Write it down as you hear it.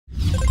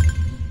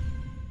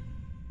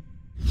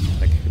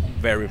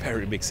very,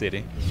 very big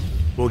city.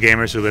 Will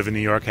gamers who live in New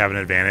York have an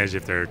advantage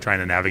if they're trying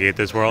to navigate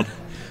this world?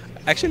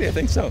 Actually, I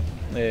think so.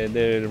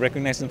 They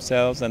recognize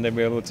themselves and they'll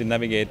be able to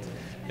navigate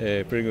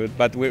pretty good.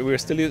 But we're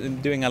still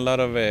doing a lot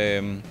of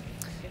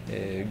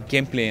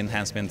gameplay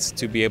enhancements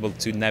to be able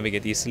to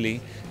navigate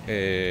easily.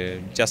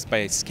 Just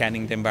by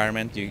scanning the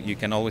environment, you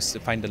can always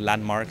find the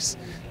landmarks,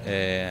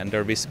 and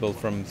they're visible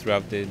from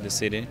throughout the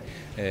city.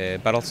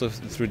 But also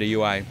through the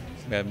UI,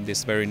 we have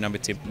this very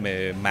innovative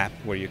map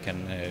where you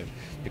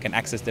can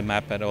access the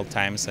map at all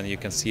times, and you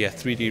can see a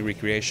 3D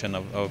recreation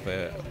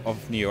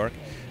of New York,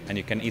 and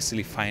you can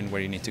easily find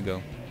where you need to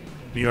go.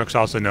 New York's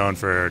also known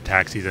for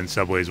taxis and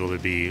subways. Will there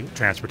be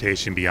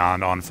transportation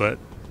beyond on foot?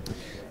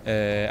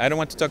 I don't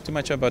want to talk too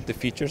much about the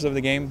features of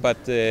the game, but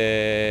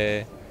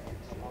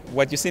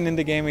what you've seen in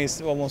the game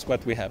is almost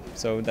what we have.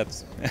 So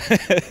that's.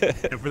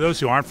 And for those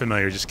who aren't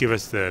familiar, just give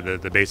us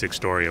the basic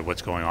story of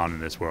what's going on in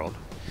this world.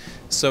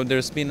 So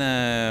there's been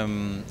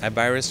a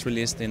virus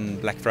released in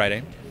Black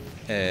Friday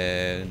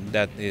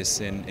that is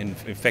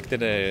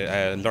infected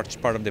a large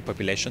part of the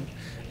population,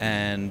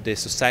 and the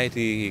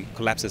society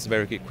collapses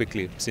very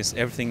quickly. Since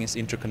everything is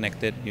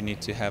interconnected, you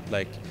need to have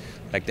like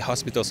the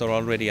hospitals are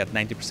already at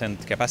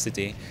 90%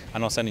 capacity,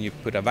 and all of a sudden you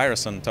put a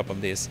virus on top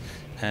of this,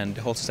 and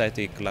the whole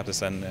society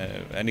collapses, and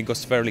it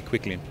goes fairly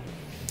quickly.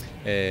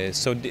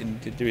 So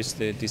there is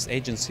this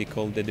agency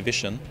called the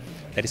Division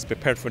that is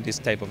prepared for this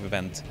type of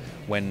event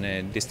when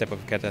this type of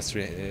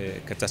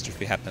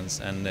catastrophe happens,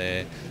 and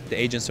the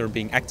agents are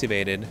being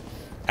activated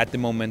at the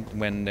moment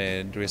when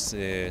there is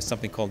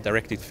something called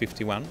Directive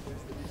 51,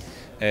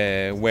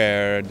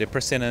 where the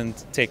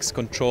president takes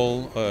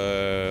control,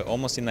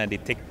 almost in a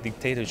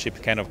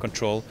dictatorship kind of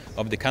control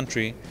of the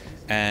country,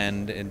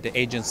 and the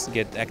agents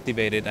get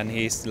activated, and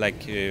he's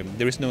like,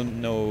 there is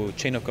no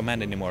chain of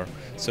command anymore,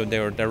 so they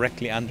are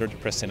directly under the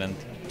president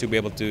to be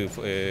able to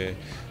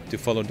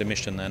follow the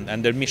mission,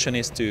 and their mission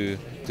is to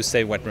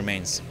save what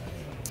remains,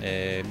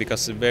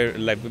 because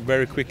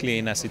very quickly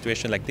in a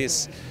situation like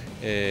this,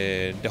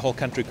 the whole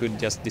country could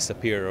just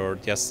disappear, or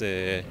just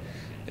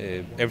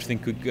everything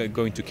could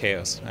go into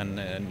chaos, and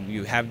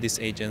you have these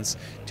agents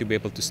to be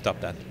able to stop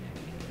that.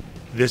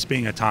 This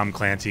being a Tom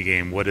Clancy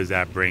game, what does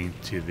that bring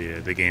to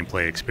the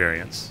gameplay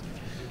experience?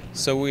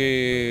 So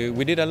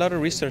we did a lot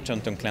of research on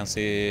Tom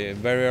Clancy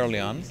very early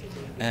on,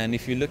 and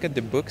if you look at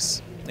the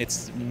books,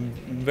 it's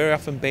very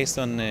often based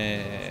on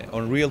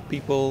real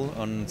people,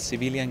 on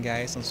civilian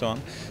guys and so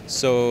on.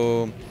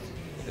 So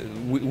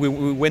we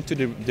went to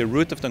the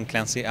root of Tom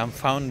Clancy and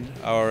found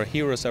our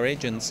heroes, our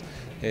agents,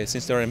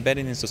 since they are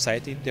embedded in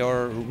society, they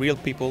are real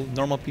people,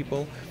 normal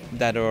people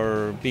that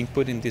are being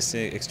put in this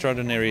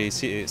extraordinary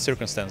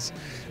circumstance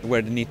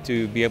where they need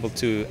to be able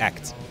to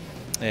act.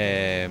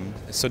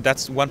 So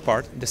that's one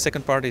part. The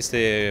second part is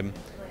the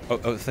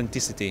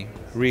authenticity,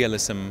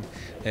 realism,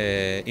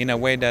 in a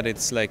way that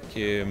it's like,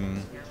 I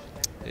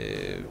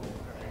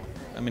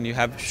mean, you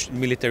have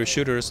military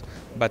shooters,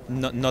 but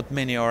not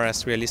many are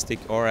as realistic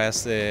or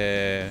as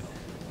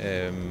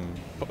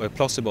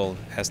plausible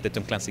as the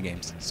Tom Clancy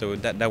games. So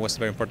that was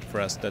very important for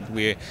us, that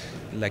we,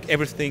 like,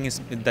 everything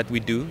that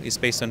we do is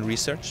based on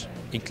research,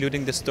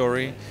 including the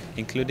story,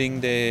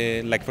 including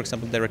the, like, for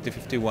example, Directive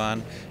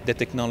 51, the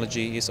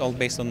technology is all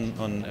based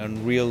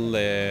on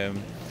real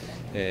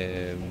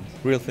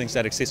real things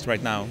that exist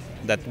right now,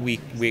 that we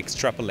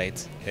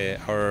extrapolate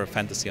our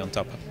fantasy on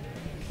top of.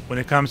 When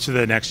it comes to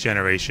the next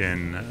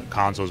generation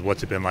consoles,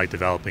 what's it been like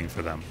developing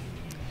for them?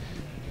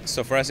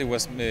 So for us,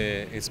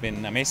 it's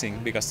been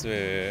amazing, because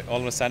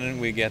all of a sudden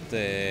we get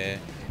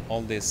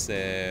all this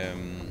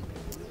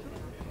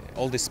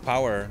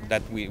power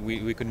that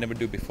we could never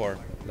do before.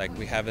 Like,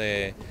 we have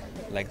the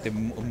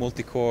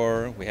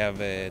multi-core, we have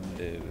the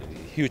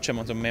huge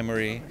amount of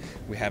memory,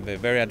 we have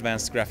very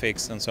advanced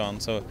graphics and so on.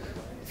 So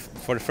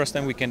for the first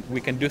time we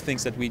can do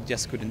things that we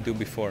just couldn't do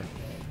before.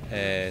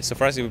 So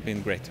for us it's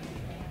been great.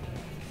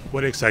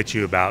 What excites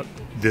you about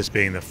this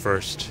being the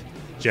first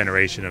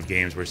generation of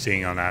games we're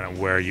seeing on that, and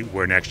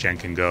where next gen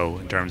can go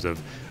in terms of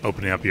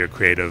opening up your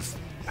creative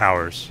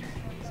powers?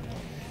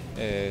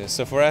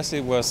 So for us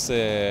it was,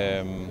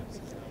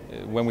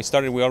 when we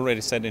started, we already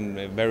said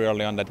very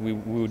early on that we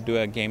would do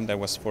a game that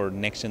was for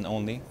next gen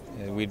only.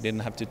 We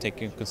didn't have to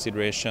take into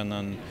consideration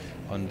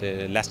on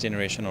the last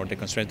generation or the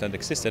constraints that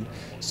existed.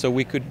 So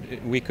we could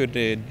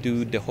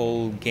do the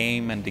whole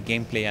game and the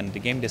gameplay and the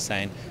game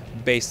design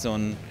based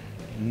on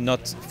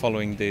not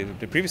following the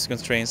previous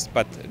constraints,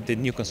 but the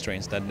new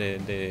constraints that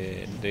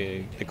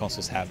the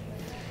consoles have.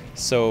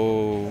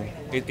 So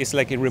it's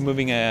like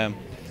removing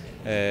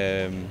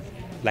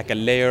like a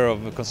layer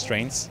of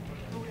constraints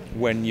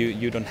when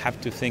you don't have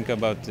to think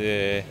about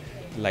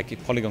like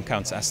polygon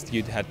counts as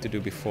you'd had to do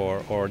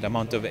before, or the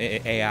amount of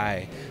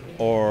AI,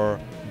 or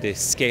the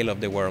scale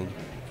of the world.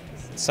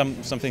 Some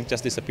things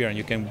just disappear, and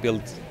you can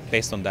build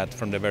based on that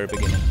from the very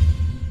beginning.